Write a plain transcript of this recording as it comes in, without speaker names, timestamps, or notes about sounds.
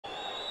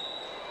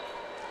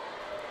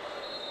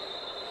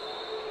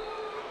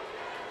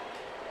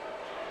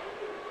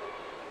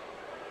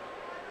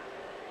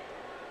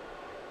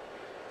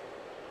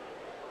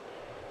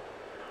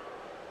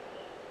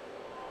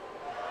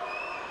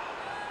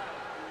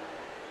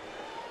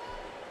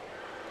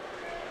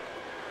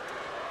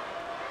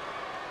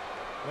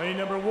Lane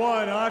number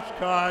 1,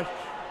 Oshkosh.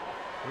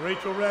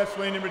 Rachel Rest,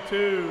 lane number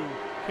 2.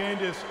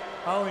 Candace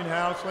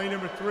Hollinghouse, lane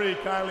number 3.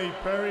 Kylie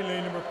Perry,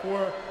 lane number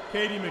 4.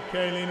 Katie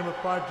McKay, lane number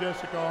 5.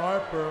 Jessica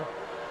Harper.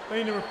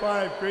 Lane number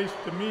 5, Grace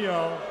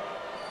DeMio.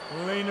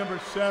 Lane number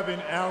 7,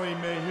 Allie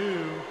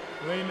Mayhew.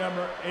 Lane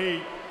number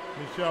 8,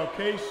 Michelle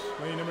Case.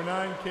 Lane number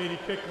 9, Katie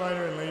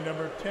Kickliner. And lane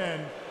number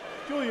 10,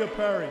 Julia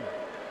Perry.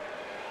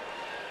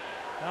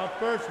 Out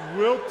first,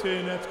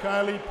 Wilton, that's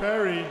Kylie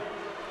Perry.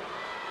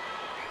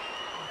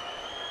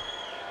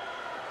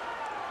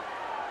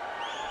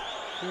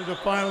 She was a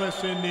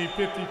finalist in the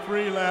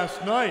 53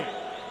 last night.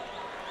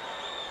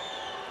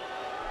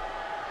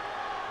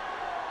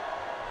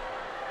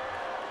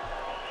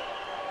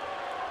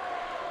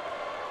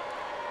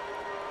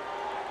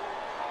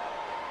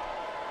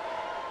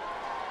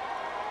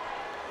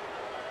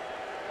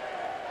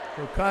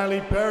 So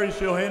Kylie Perry,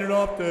 she'll hand it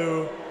off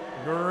to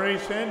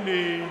Grace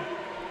Hendy.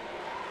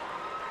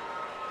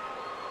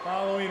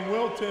 Following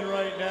Wilton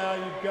right now,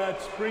 you've got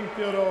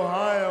Springfield,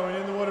 Ohio, and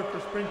in the water for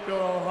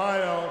Springfield,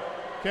 Ohio,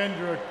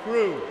 Kendra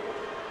Crew.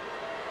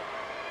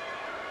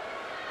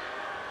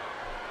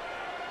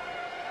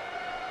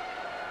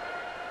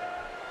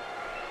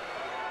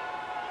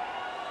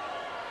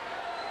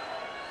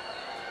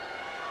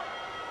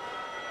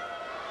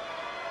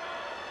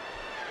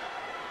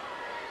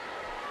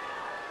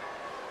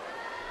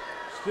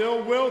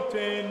 Still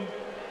Wilton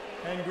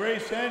and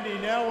Grace Hendy.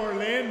 Now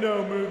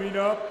Orlando moving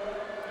up.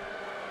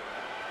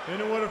 In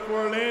the water for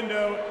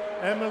Orlando,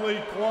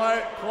 Emily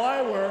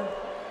Kleiwer.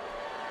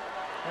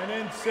 And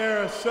then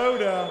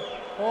Sarasota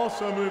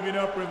also moving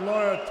up with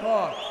Laura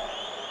Toth.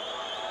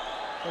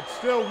 But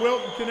still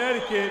Wilton,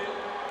 Connecticut,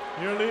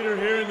 your leader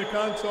here in the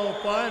console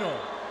final.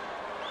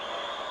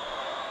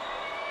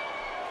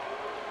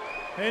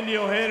 Hendy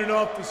will hand it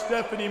off to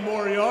Stephanie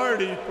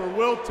Moriarty for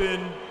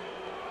Wilton.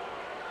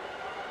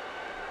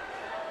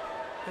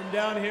 And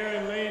down here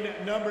in lane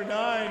number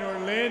 9,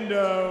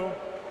 Orlando,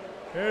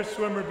 air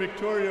swimmer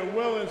Victoria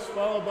Willis,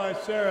 followed by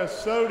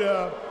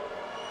Sarasota,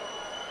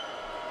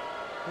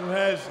 who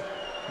has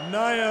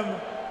Niam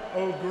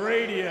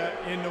O'Gradia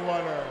in the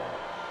water.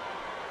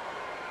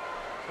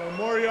 So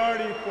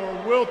Moriarty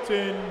for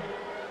Wilton,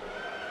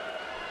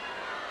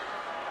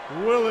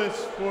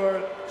 Willis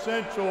for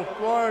Central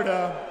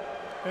Florida,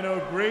 and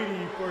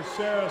O'Grady for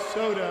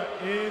Sarasota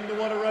in the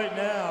water right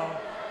now.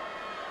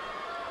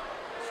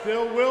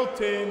 Still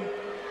Wilton,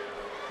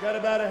 got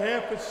about a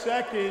half a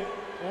second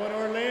on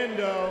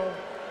Orlando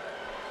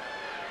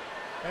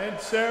and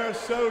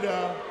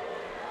Sarasota.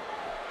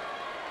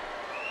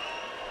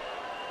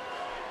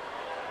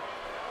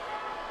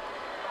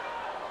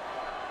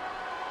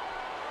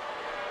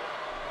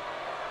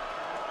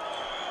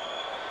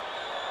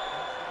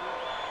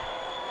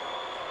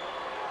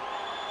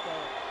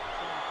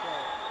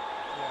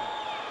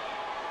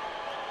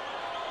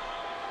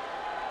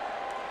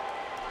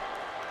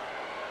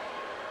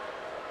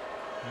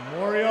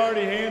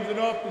 Moriarty hands it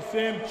off to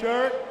Sam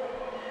Church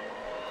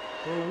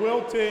for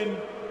Wilton,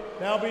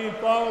 now being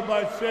followed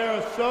by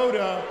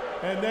Sarasota,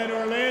 and then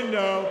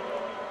Orlando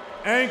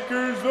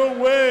anchors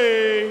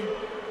away.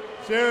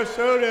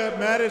 Sarasota,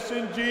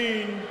 Madison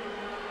Jean,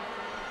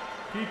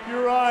 keep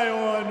your eye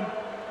on.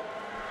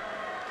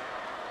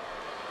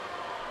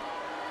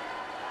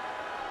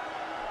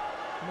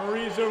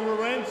 Marisa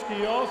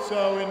Wierenski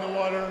also in the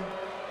water.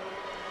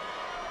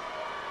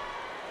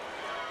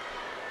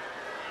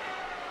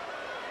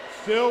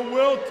 Still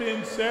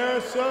Wilton,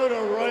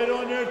 Sarasota right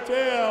on their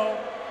tail.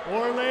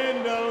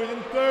 Orlando in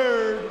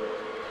third.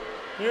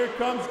 Here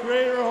comes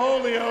Greater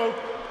Holyoke.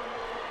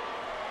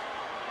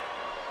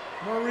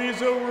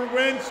 Marisa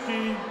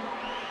Wierenski.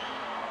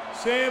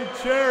 Sam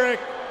Cherrick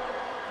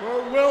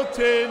for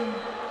Wilton.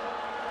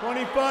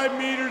 25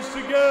 meters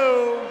to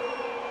go.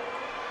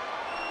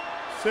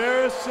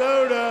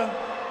 Sarasota,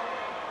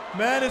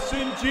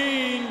 Madison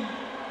Jean,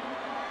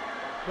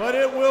 but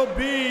it will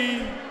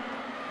be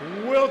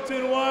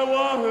Wilton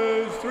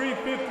Waiwahu's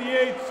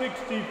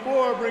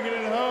 3:58.64 bringing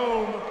it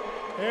home.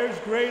 There's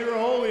Greater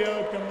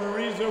Holyoke and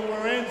Marisa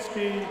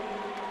Wierenski,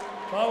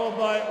 followed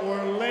by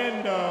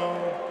Orlando.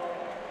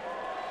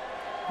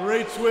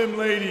 Great swim,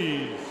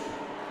 ladies.